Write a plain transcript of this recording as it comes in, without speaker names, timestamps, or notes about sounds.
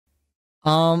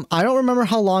I don't remember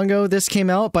how long ago this came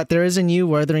out, but there is a new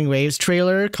Wuthering Waves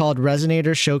trailer called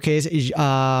Resonator Showcase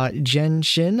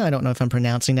JIANXIN. I don't know if I'm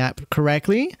pronouncing that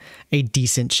correctly. A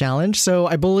decent challenge. So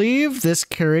I believe this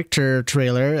character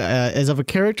trailer is of a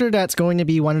character that's going to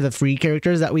be one of the free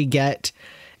characters that we get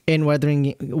in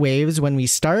Wuthering Waves when we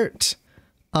start.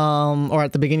 Or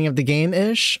at the beginning of the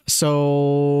game-ish.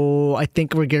 So I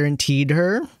think we're guaranteed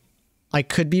her. I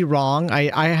could be wrong.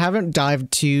 I haven't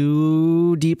dived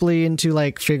too deeply into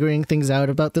like figuring things out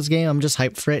about this game. I'm just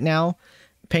hyped for it now,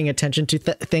 paying attention to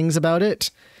things about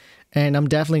it, and I'm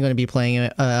definitely going to be playing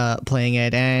it.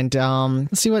 And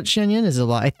let's see what Xianyan is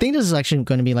about. I think this is actually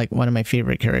going to be like one of my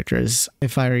favorite characters.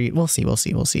 If we'll see. I'm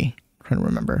trying to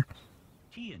remember.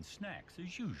 Tea and snacks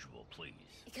as usual, please.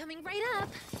 Coming right up.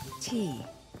 Tea.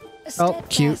 Oh,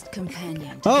 cute.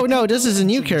 Companion. Oh no, this is a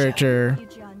new character.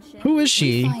 Who is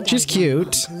she? She's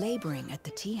cute. Laboring at the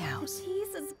tea house.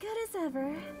 Tea's as good as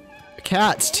ever.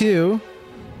 Cats too.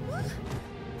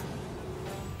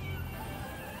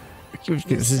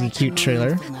 This is a cute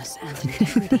trailer.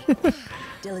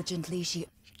 Diligently she.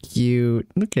 Cute.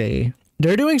 Okay.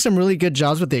 They're doing some really good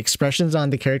jobs with the expressions on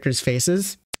the characters'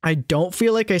 faces. I don't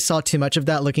feel like I saw too much of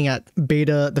that looking at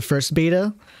the first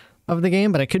beta of the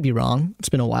game, but I could be wrong. It's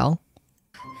been a while.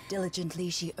 Diligently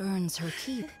she earns her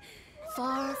keep,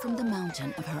 far from the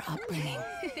mountain of her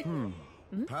upbringing.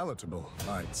 Palatable,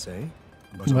 I'd say.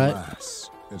 But What? alas,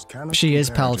 it cannot She is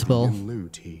compare to the palatable.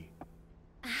 Yinlu tea.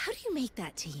 How do you make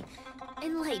that tea?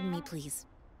 Enlighten me, please.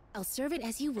 I'll serve it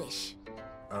as you wish.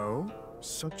 Oh,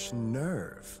 such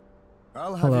nerve.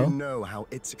 I'll have Hello? you know how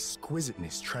its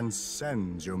exquisiteness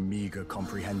transcends your meager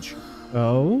comprehension.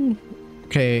 Oh?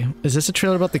 Okay, is this a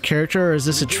trailer about the character, or is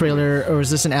this a trailer, or is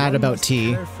this an ad One about must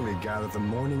tea? Carefully gather the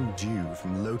morning dew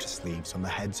from lotus leaves on the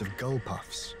heads of gull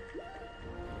puffs,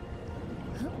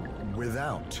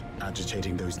 without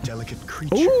agitating those delicate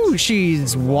creatures. Ooh,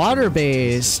 she's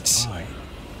water-based.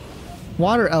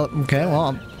 Okay,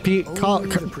 well,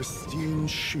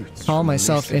 call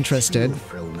myself interested.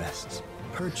 Frill nests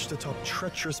perched atop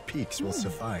treacherous peaks will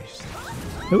suffice.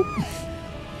 Oop.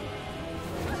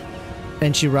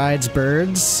 And she rides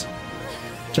birds,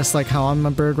 just like how I'm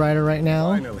a bird rider right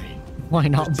now. Finally, Why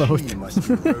not the both? tea must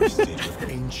be roasted with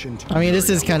ancient I mean, this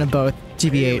is kind of both,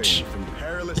 TBH. from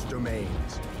perilous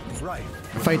domains. Right.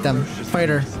 Fight them. Fight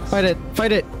her. Fight it.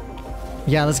 Fight it.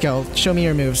 Yeah, let's go. Show me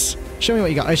your moves. Show me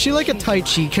what you got. Is she like a Tai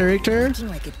Chi character? Looking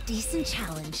like a decent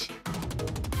challenge.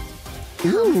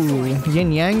 Ooh,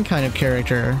 yin yang kind of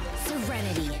character.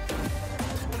 Serenity.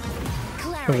 The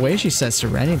Clarity. way she says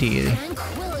serenity.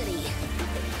 Tranquility.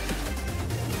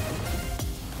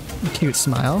 Cute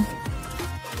smile.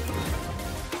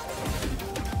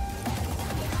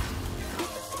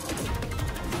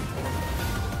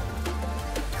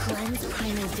 Cleanse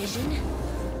primal vision.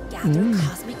 Gather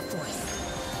cosmic force.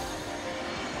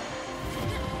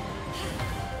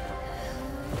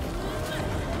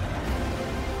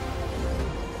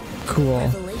 Cool.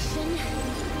 Revelation.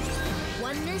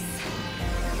 Oneness.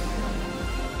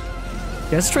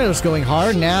 This trailer's going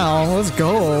hard now. Let's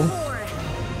go. More.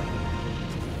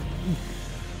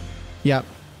 Yep.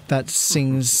 That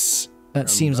seems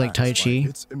like Tai Chi.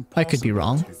 I could be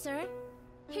wrong. Sir,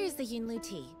 here's the Yinlu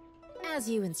tea, as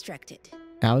you instructed.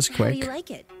 That was How do quick. you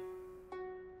like it?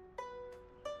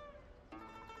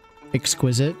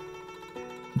 Exquisite.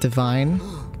 Divine.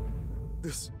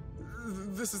 This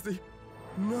is the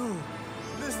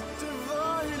this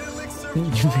divine elixir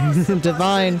of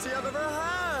Divine. vitality I've ever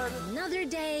had. Another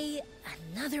day,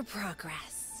 another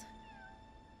progress.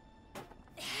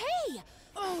 Hey!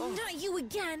 Oh, not you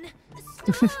again!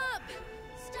 Stop!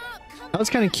 Stop! Come That was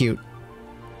kind of cute.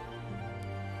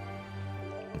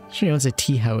 She owns a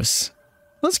tea house.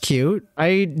 That's cute.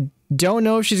 I don't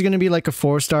know if she's going to be like a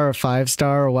 4-star or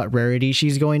 5-star or what rarity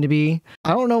she's going to be.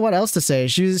 I don't know what else to say.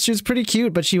 She was pretty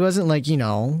cute, but she wasn't like, you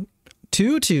know,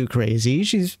 too crazy.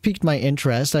 She's piqued my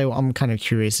interest. I'm kind of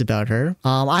curious about her.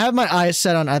 I have my eyes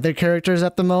set on other characters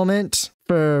at the moment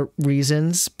for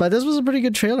reasons, but this was a pretty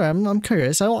good trailer. I'm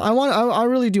curious. I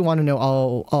really do want to know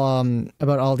all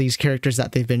about all these characters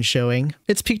that they've been showing.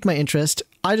 It's piqued my interest.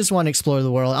 I just want to explore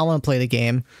the world. I want to play the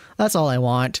game. That's all I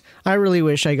want. I really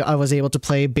wish I was able to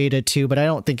play beta 2, but I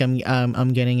don't think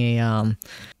I'm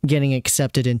getting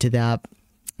accepted into that.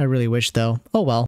 I really wish though. Oh well.